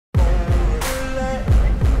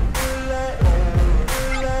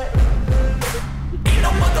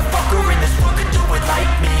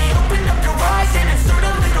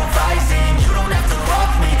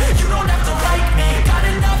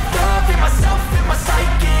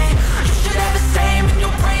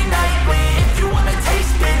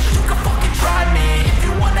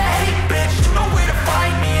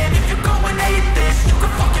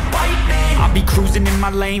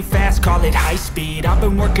lane fast, call it high speed. I've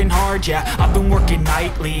been working hard, yeah, I've been working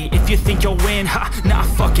nightly. If you think you'll win, ha, not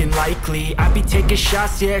fucking likely. I be taking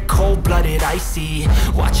shots, yeah, cold-blooded, icy.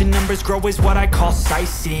 Watching numbers grow is what I call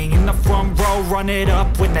sightseeing. In the front row, run it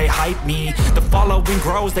up when they hype me. The following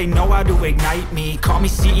grows, they know how to ignite me. Call me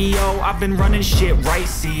CEO, I've been running shit right,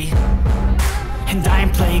 see. And I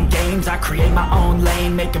ain't playing games, I create my own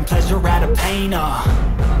lane, making pleasure out of pain,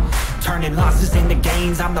 turning losses into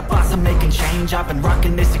gains. I'm the boss, I'm making change. I've been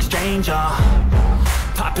rocking this exchange,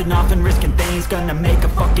 popping off and risking things. Gonna make a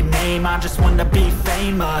fucking name, I just wanna be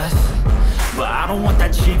famous. But I don't want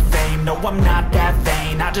that cheap fame, no, I'm not that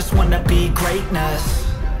vain. I just wanna be greatness.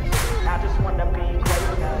 I just wanna be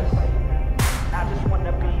greatness. I just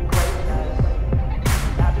wanna be greatness.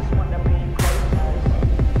 I just wanna be greatness.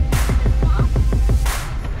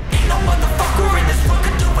 Ain't no motherfucker in this world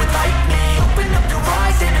can do it like me. Open up your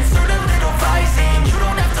eyes and insert a little rising. You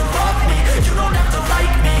don't have to love me, you don't have to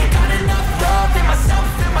like me. Got enough love in myself,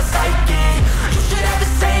 in my psyche. You should have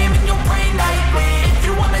the same in your brain nightly. If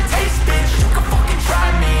you wanna taste, bitch, you can fucking try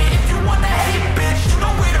me. If you wanna hate, bitch, you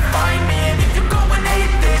know where to find me. And if you go and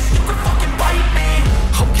hate this, you can fucking bite me.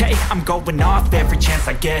 Okay, I'm going off every chance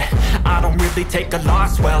I get. I don't really take a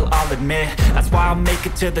loss, well, I'll admit. That's why I'll make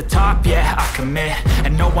it to the top, yeah, I commit.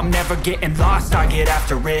 And no, I'm never getting lost, I get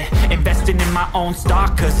after it. Investing in my own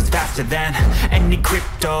stock, cause it's faster than any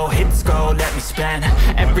crypto hits go, let me spend.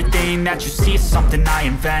 Everything that you see is something I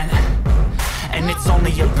invent. And it's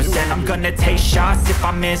only a percent. I'm gonna take shots. If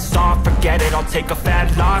I miss all, forget it. I'll take a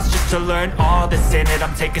fat loss just to learn all that's in it.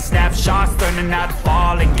 I'm taking snapshots, learning how to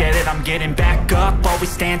fall and get it. I'm getting back up, always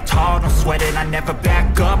stand tall, don't sweat it. I never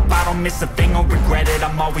back up, I don't miss a thing or regret it.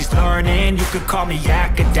 I'm always learning, you could call me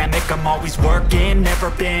academic. I'm always working, never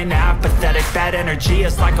been apathetic. Bad energy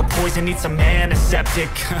is like a poison, needs some antiseptic.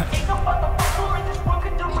 Ain't no motherfucker in this world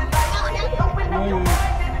can do it like me. Open up your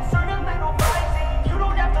mind and insert a little rising. You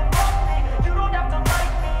don't have to love me, you don't have to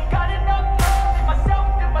like me. Got enough love in myself,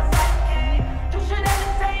 in my psyche. You should have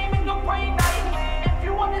the same in your brain nightly. If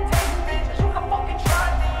you wanna taste, bitch, you can fucking try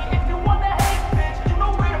me. If you wanna hate, bitch, you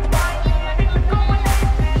know where to find me. And if you go and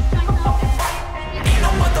hate, bitch, you can fucking fight me. Ain't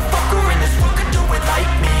no motherfucker in this world can do it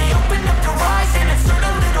like me. Open up your eyes and insert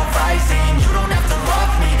a little rising. You don't have to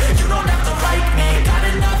love me, you don't have to like me. Got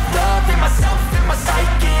enough love in myself, in my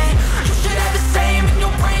psyche. You should have the same in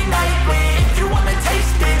your brain nightly. If you wanna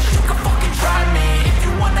taste, bitch, you can fucking try me. If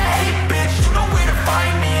you wanna hate, bitch, you know where to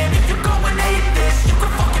find me. And if you go and hate this, you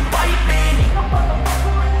can fucking bite me. Ain't no motherfucker in this world can do it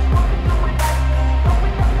like me. Open up your mind and insert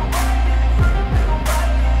a little rising. You don't have to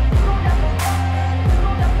love me, you don't have to like me. Got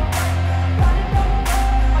enough love in myself.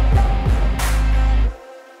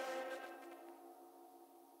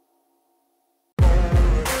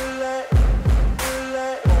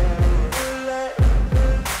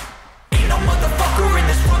 Ain't no motherfucker in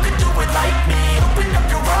this world can do it like me. Open up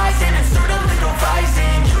your eyes and insert a little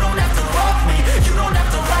rising. You don't have to love me, you don't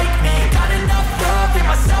have to like me. Got enough love in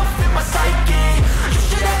myself, in my psyche. You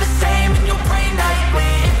should have the same in your brain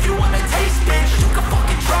nightly. If you wanna taste, bitch, you can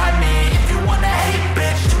fucking try me. If you wanna hate,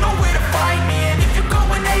 bitch, you know where to find me. And if you go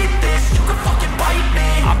and hate this, you can fucking bite me.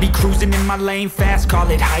 I'll be cruising in my lane fast, call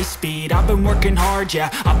it high speed. I've been working hard, yeah,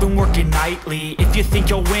 I've been working nightly. If you think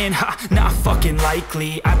you'll win, ha, not fucking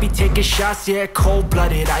likely. I be taking shots, yeah,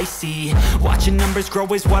 cold-blooded, icy. Watching numbers grow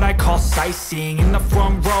is what I call sightseeing. In the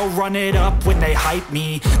front row, run it up when they hype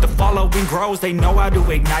me. The following grows, they know how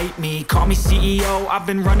to ignite me. Call me CEO, I've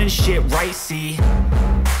been running shit right, see.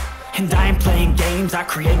 And I ain't playing games, I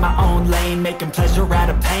create my own lane, making pleasure out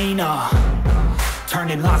of pain,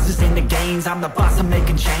 turning losses into gains. I'm the boss, I'm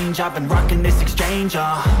making change. I've been rocking this exchange,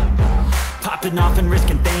 popping off and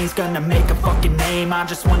risking things. Gonna make a fucking name, I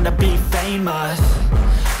just wanna be famous.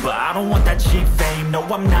 But I don't want that cheap fame, no,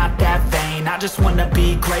 I'm not that vain. I just wanna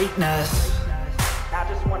be greatness. I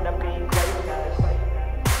just wanna be greatness.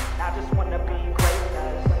 I just wanna be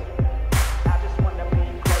greatness. I just wanna be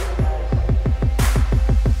greatness.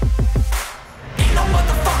 Ain't no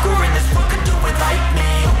motherfucker in this world can do it like me.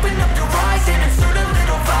 Open up your eyes and insert a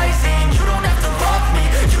little rising. You don't have to love me,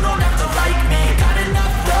 you don't have to like me. Got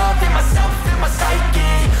enough love in myself, in my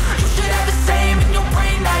psyche. You should have the same in your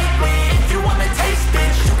brain nightly. If you wanna taste,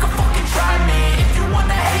 bitch, you can fucking try me. If you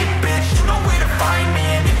wanna hate, bitch, you know where to find me.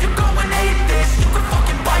 And if you go and hate this, you can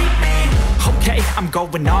fucking bite me. Okay, I'm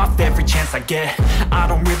going off every chance I get. I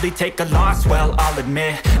don't really take a loss, well, I'll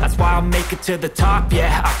admit. That's why I'll make it to the top,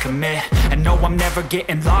 yeah, I commit. And no, I'm never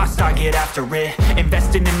getting lost, I get after it.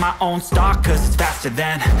 Investing in my own stock, cause it's faster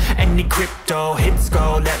than any crypto hits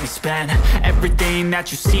go, let me spend. Everything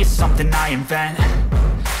that you see is something I invent.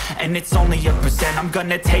 and it's only a percent. I'm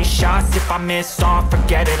gonna take shots, if I miss all,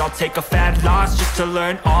 forget it. I'll take a fat loss just to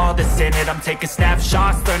learn all that's in it. I'm taking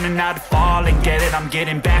snapshots, learning how to fall and get it. I'm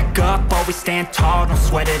getting back up, always stand tall, don't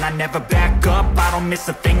sweat it. I never back up, I don't miss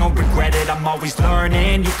a thing or regret it. I'm always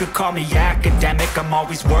learning, you could call me academic. I'm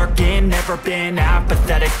always working, never been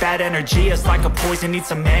apathetic. Bad energy is like a poison, needs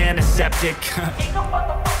some antiseptic. Ain't no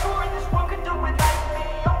motherfucker in this world can do it like me.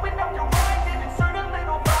 Open up your eyes and insert a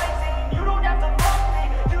little rising. You don't have to love me,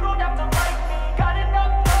 you don't have to like me. Got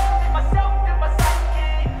enough love in myself and my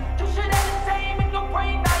psyche. You should have the same in your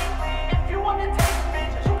brain nightly. If you wanna taste,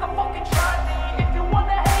 bitch, you can fucking try me. If you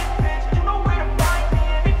wanna hate, bitch, you know where to find me.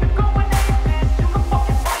 And if you're going hate, bitch, you can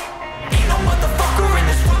fucking fight me. Ain't no motherfucker in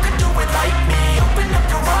this world can do it like me. Open up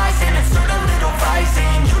your eyes and insert a little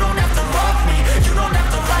rising. You don't have to love me, you don't have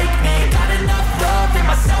to like me. Got enough love in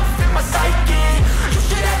myself and my psyche. You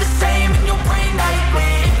should have the same in your brain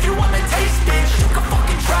nightly. If you wanna taste, bitch, you can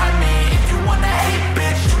fucking try me. If you wanna hate,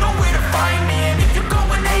 bitch, you know where to find me. And if you're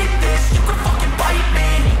going hate this, you can fucking bite me.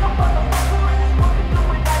 Ain't no motherfucker in this world can do it like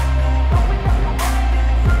me. Open up your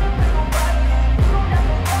eyes and insert a little rising. You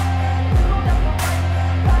don't have to love me, you don't have to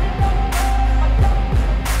like me. Got enough love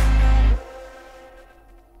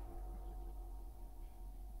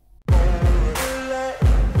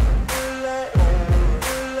in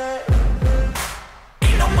myself.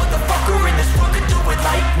 Ain't no motherfucker in this world can do it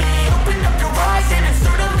like me. Open up your eyes and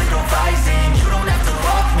insert a little rising. You don't have to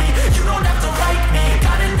love me, you don't have to like me.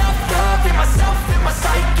 Got enough love in myself and my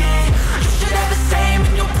psyche. You should have the same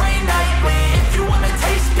in your brain nightly. If you wanna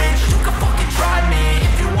taste, bitch, you can fucking try me.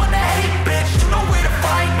 If you wanna hate, bitch, you know where to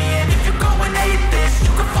find me. And if you're going hate this,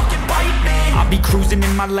 you can fucking bite me. I'll be cruising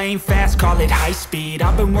in my lane fast, call it high speed.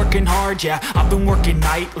 I've been working hard, yeah, I've been working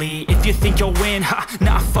nightly. If you think you'll win, ha,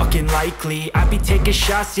 not fucking likely. I be taking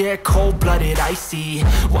shots, yeah, cold-blooded, icy.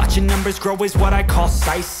 Watching numbers grow is what I call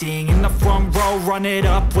sightseeing. In the front row, run it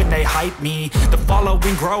up when they hype me. The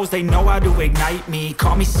following grows, they know how to ignite me.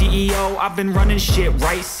 Call me CEO, I've been running shit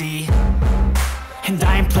right, see. And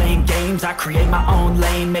I ain't playing games, I create my own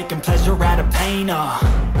lane. Making pleasure out of pain,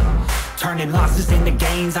 turning losses into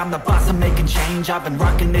gains. I'm the boss, I'm making change. I've been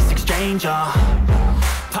rocking this exchange,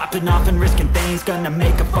 popping off and risking things. Gonna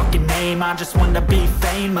make a fucking name, I just wanna be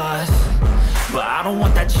famous. But I don't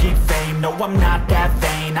want that cheap fame, no I'm not that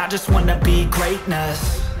vain. I just wanna be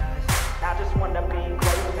greatness. I just wanna be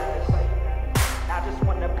greatness. I just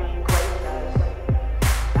wanna be greatness.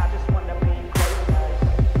 I just wanna be greatness.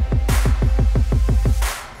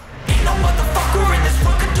 Ain't no motherfucker in this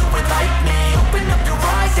world can do it like me. Open up your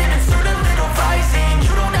eyes and insert a little rising.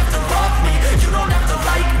 You don't have to love me, you don't have to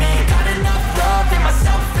like me. Got enough love in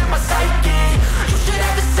myself and my psyche. You should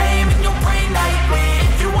have the same in your brain nightly.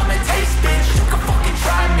 If you wanna taste, bitch, you can fucking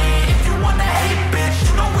try me. If you wanna hate, bitch,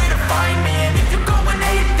 you know where to find me. And if you're going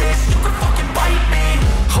hate this, you can fucking bite me.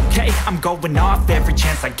 Okay, I'm going off every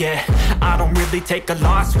chance I get. I don't really take a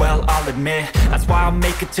loss, well, I'll admit. That's why I'll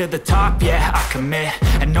make it to the top, yeah, I commit.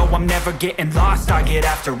 And no, I'm never getting lost, I get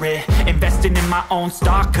after it. Investing in my own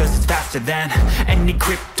stock, cause it's faster than any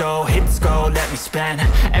crypto hits go, let me spend.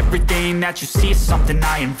 Everything that you see is something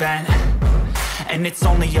I invent. And it's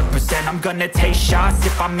only a percent. I'm gonna take shots,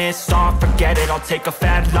 if I miss all, forget it. I'll take a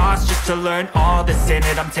fat loss just to learn all that's in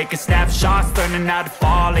it. I'm taking snapshots, learning how to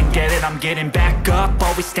fall and get it. I'm getting back up,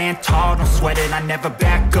 always stand tall, don't sweat it. I never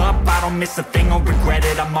back up, I don't miss a thing or regret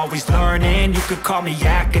it. I'm always learning, you could call me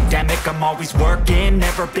academic. I'm always working,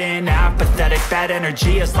 never been apathetic. Bad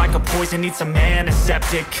energy is like a poison, needs some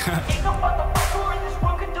antiseptic. Ain't no